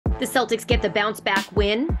The Celtics get the bounce-back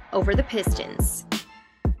win over the Pistons.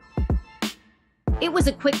 It was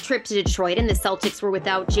a quick trip to Detroit, and the Celtics were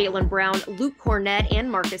without Jaylen Brown, Luke Kornet,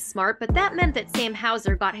 and Marcus Smart, but that meant that Sam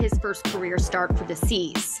Hauser got his first career start for the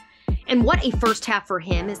C's. And what a first half for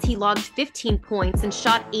him, as he logged 15 points and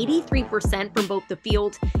shot 83% from both the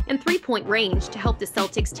field and three-point range to help the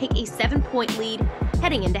Celtics take a 7-point lead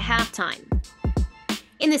heading into halftime.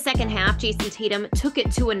 In the second half, Jason Tatum took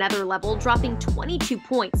it to another level, dropping 22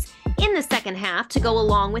 points in the second half to go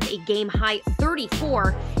along with a game-high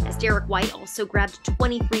 34, as Derek White also grabbed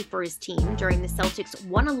 23 for his team during the Celtics'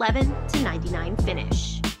 111-99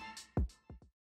 finish.